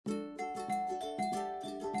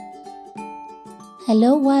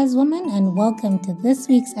Hello, wise woman, and welcome to this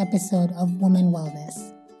week's episode of Woman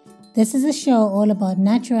Wellness. This is a show all about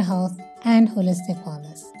natural health and holistic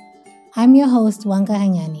wellness. I'm your host, Wanga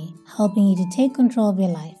Hanyani, helping you to take control of your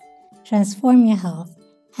life, transform your health,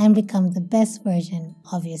 and become the best version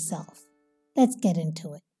of yourself. Let's get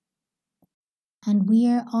into it. And we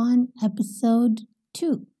are on episode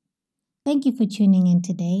 2. Thank you for tuning in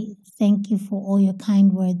today. Thank you for all your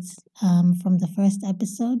kind words from the first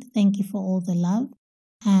episode. Thank you for all the love.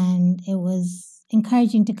 And it was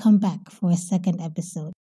encouraging to come back for a second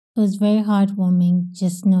episode. It was very heartwarming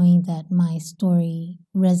just knowing that my story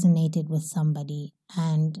resonated with somebody.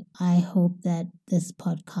 And I hope that this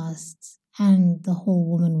podcast and the whole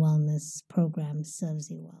Woman Wellness program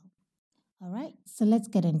serves you well. All right, so let's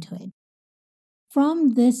get into it.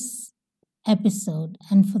 From this episode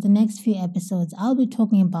and for the next few episodes, I'll be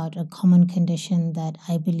talking about a common condition that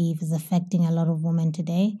I believe is affecting a lot of women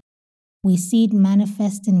today. We see it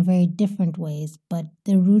manifest in very different ways, but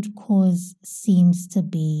the root cause seems to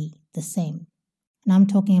be the same. And I'm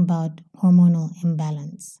talking about hormonal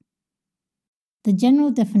imbalance. The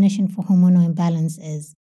general definition for hormonal imbalance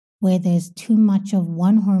is where there's too much of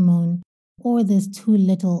one hormone or there's too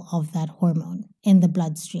little of that hormone in the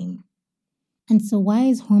bloodstream. And so why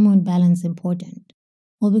is hormone balance important?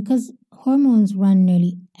 Well, because hormones run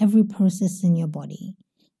nearly every process in your body.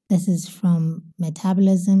 This is from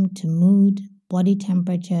metabolism to mood, body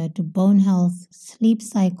temperature to bone health, sleep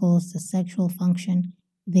cycles to sexual function.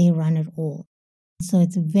 They run it all. So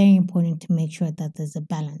it's very important to make sure that there's a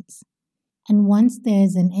balance. And once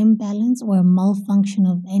there's an imbalance or a malfunction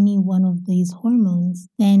of any one of these hormones,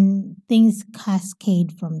 then things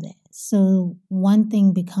cascade from there. So one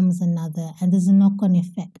thing becomes another, and there's a knock-on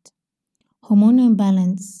effect. Hormonal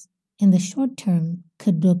imbalance in the short term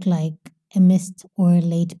could look like a missed or a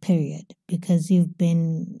late period because you've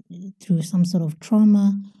been through some sort of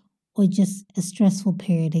trauma or just a stressful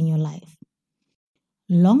period in your life.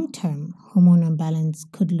 Long-term hormonal imbalance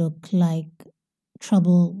could look like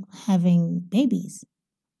trouble having babies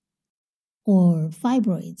or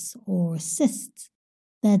fibroids or cysts.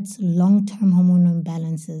 That's long-term hormonal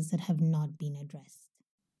imbalances that have not been addressed.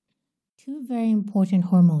 Two very important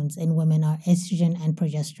hormones in women are estrogen and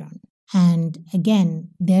progesterone. And again,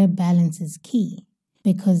 their balance is key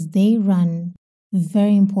because they run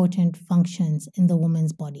very important functions in the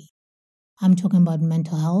woman's body. I'm talking about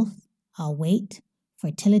mental health, our weight,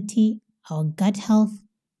 fertility, our gut health,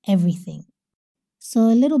 everything. So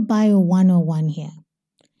a little bio 101 here.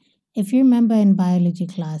 If you remember in biology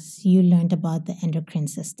class, you learned about the endocrine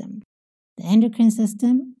system. The endocrine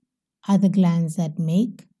system are the glands that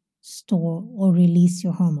make, store, or release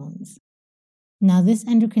your hormones. Now, this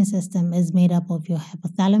endocrine system is made up of your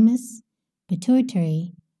hypothalamus,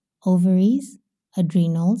 pituitary, ovaries,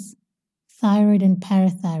 adrenals, thyroid and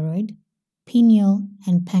parathyroid, pineal,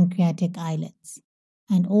 and pancreatic islets.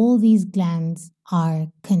 And all these glands are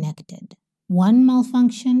connected. One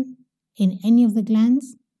malfunction in any of the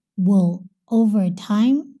glands will, over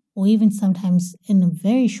time, or even sometimes in a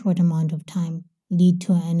very short amount of time, lead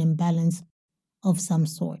to an imbalance of some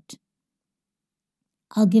sort.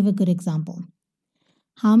 I'll give a good example.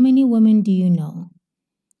 How many women do you know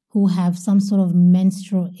who have some sort of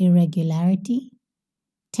menstrual irregularity,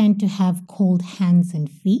 tend to have cold hands and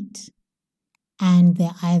feet, and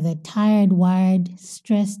they're either tired, wired,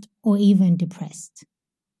 stressed, or even depressed?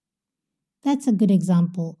 That's a good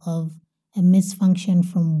example of a misfunction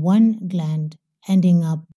from one gland ending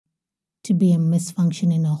up to be a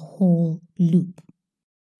misfunction in a whole loop.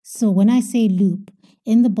 So when I say loop,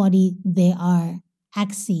 in the body there are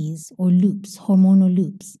axes or loops, hormonal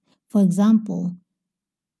loops. For example,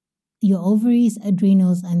 your ovaries,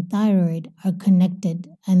 adrenals, and thyroid are connected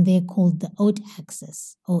and they're called the OAT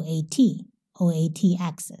axis, OAT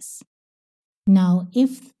axis. Now,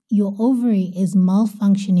 if your ovary is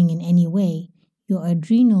malfunctioning in any way, your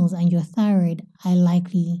adrenals and your thyroid are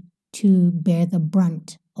likely to bear the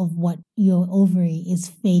brunt of what your ovary is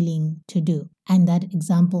failing to do. And that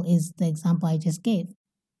example is the example I just gave.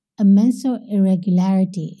 A menstrual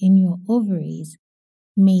irregularity in your ovaries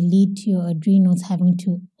may lead to your adrenals having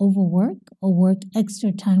to overwork or work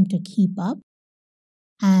extra time to keep up.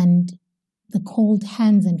 And the cold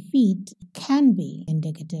hands and feet can be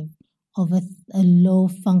indicative of a low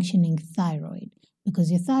functioning thyroid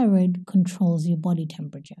because your thyroid controls your body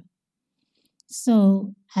temperature.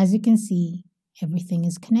 So as you can see, everything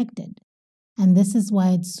is connected. And this is why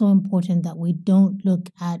it's so important that we don't look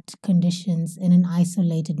at conditions in an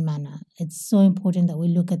isolated manner. It's so important that we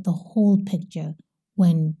look at the whole picture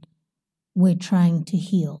when we're trying to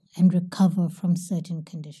heal and recover from certain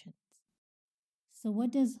conditions. So,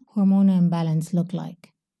 what does hormonal imbalance look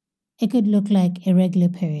like? It could look like irregular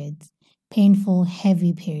periods, painful,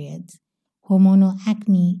 heavy periods, hormonal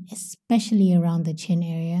acne, especially around the chin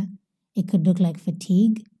area. It could look like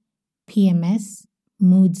fatigue, PMS,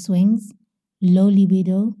 mood swings, low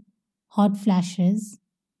libido, hot flashes,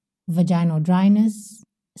 vaginal dryness,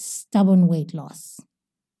 stubborn weight loss.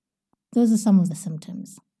 Those are some of the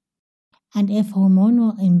symptoms. And if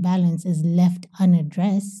hormonal imbalance is left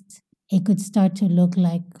unaddressed, it could start to look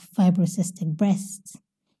like fibrocystic breasts.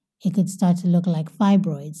 It could start to look like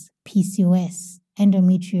fibroids, PCOS,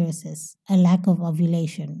 endometriosis, a lack of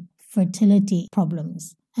ovulation, fertility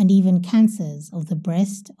problems, and even cancers of the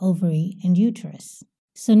breast, ovary, and uterus.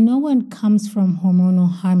 So no one comes from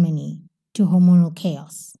hormonal harmony to hormonal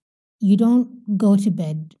chaos. You don't go to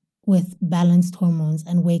bed with balanced hormones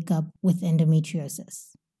and wake up with endometriosis.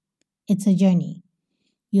 It's a journey.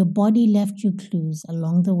 Your body left you clues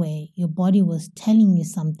along the way. Your body was telling you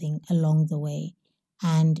something along the way,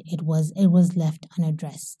 and it was left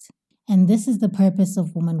unaddressed. And this is the purpose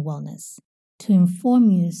of Woman Wellness, to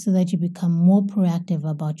inform you so that you become more proactive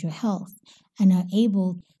about your health and are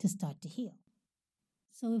able to start to heal.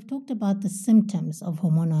 So we've talked about the symptoms of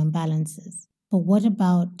hormonal imbalances, but what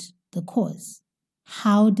about the cause?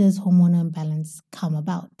 How does hormonal imbalance come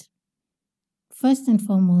about? First and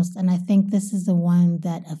foremost, and I think this is the one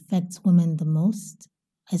that affects women the most,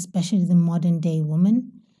 especially the modern day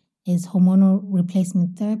woman, is hormonal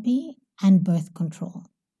replacement therapy and birth control.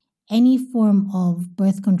 Any form of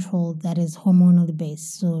birth control that is hormonally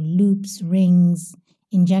based, so loops, rings,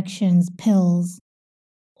 injections, pills,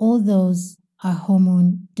 all those are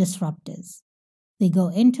hormone disruptors. They go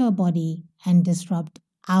into our body and disrupt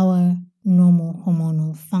our normal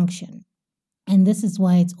hormonal function. And this is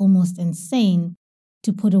why it's almost insane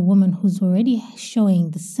to put a woman who's already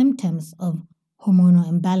showing the symptoms of hormonal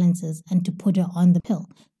imbalances and to put her on the pill.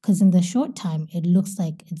 Because in the short time, it looks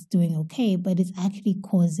like it's doing okay, but it's actually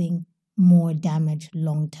causing more damage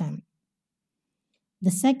long term.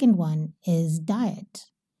 The second one is diet.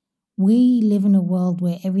 We live in a world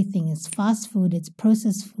where everything is fast food, it's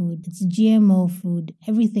processed food, it's GMO food,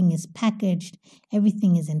 everything is packaged,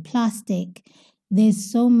 everything is in plastic. There's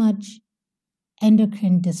so much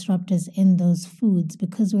endocrine disruptors in those foods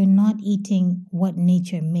because we're not eating what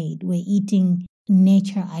nature made. We're eating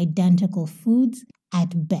nature identical foods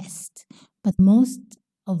at best. But most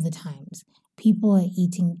of the times, people are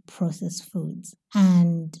eating processed foods,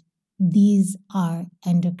 and these are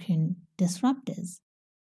endocrine disruptors.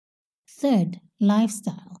 Third,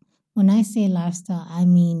 lifestyle. When I say lifestyle, I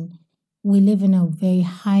mean we live in a very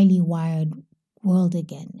highly wired world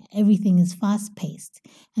again. Everything is fast-paced.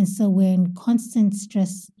 And so we're in constant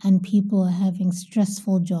stress, and people are having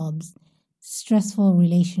stressful jobs, stressful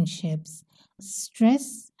relationships,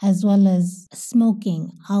 stress as well as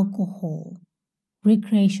smoking, alcohol,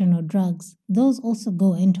 recreational drugs. Those also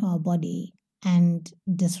go into our body and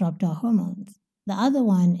disrupt our hormones. The other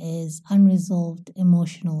one is unresolved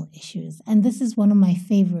emotional issues. And this is one of my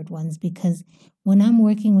favorite ones because when I'm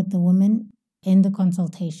working with the woman in the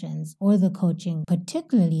consultations or the coaching,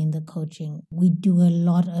 particularly in the coaching, we do a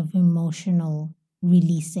lot of emotional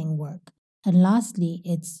releasing work. And lastly,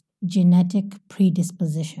 it's genetic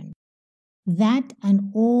predisposition. That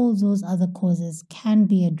and all those other causes can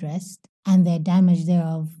be addressed and their damage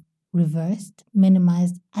thereof reversed,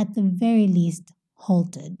 minimized, at the very least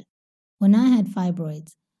halted. When I had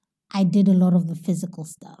fibroids, I did a lot of the physical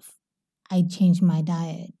stuff. I changed my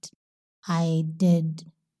diet. I did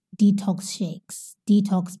detox shakes,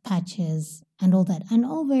 detox patches, and all that. And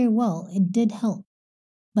all very well, it did help.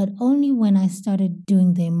 But only when I started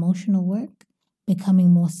doing the emotional work,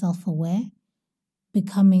 becoming more self-aware,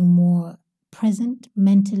 becoming more present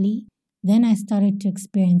mentally, then I started to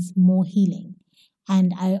experience more healing.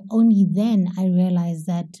 And only then I realized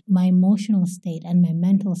that my emotional state and my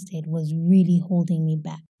mental state was really holding me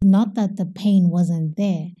back. Not that the pain wasn't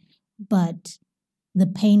there, but the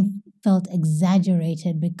pain felt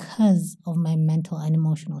exaggerated because of my mental and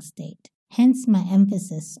emotional state. Hence my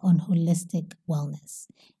emphasis on holistic wellness.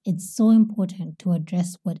 It's so important to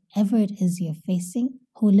address whatever it is you're facing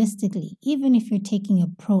holistically. Even if you're taking a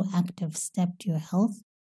proactive step to your health,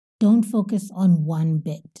 don't focus on one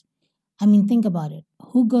bit. I mean, think about it.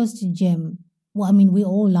 Who goes to gym? Well, I mean, we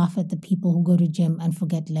all laugh at the people who go to gym and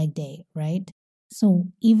forget leg day, right? So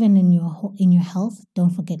even in your health,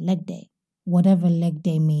 don't forget leg day. Whatever leg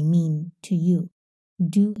day may mean to you,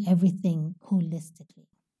 do everything holistically.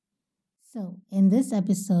 So in this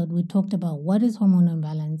episode, we talked about what is hormonal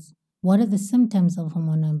imbalance, what are the symptoms of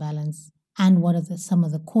hormonal imbalance, and what are some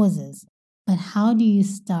of the causes. But how do you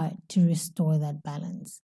start to restore that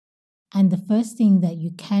balance? And the first thing that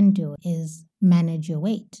you can do is manage your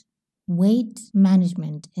weight. Weight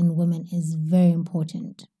management in women is very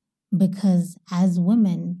important because as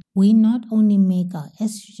women, we not only make our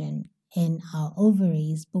estrogen in our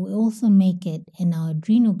ovaries, but we also make it in our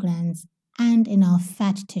adrenal glands and in our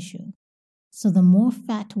fat tissue. So the more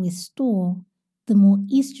fat we store, the more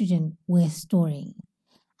estrogen we're storing.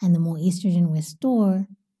 And the more estrogen we store,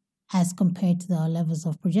 as compared to our levels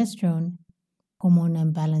of progesterone,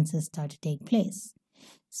 hormonal imbalances start to take place.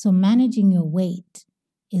 So managing your weight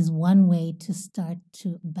is one way to start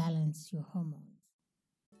to balance your hormones.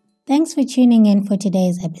 Thanks for tuning in for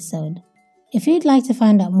today's episode. If you'd like to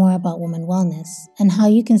find out more about women wellness and how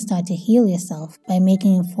you can start to heal yourself by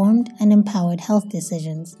making informed and empowered health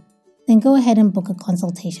decisions, then go ahead and book a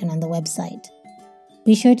consultation on the website.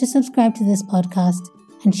 Be sure to subscribe to this podcast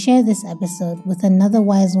and share this episode with another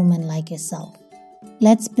wise woman like yourself.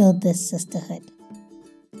 Let's build this sisterhood.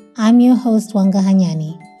 I'm your host, Wanga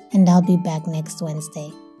Hanyani, and I'll be back next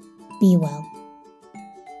Wednesday. Be well.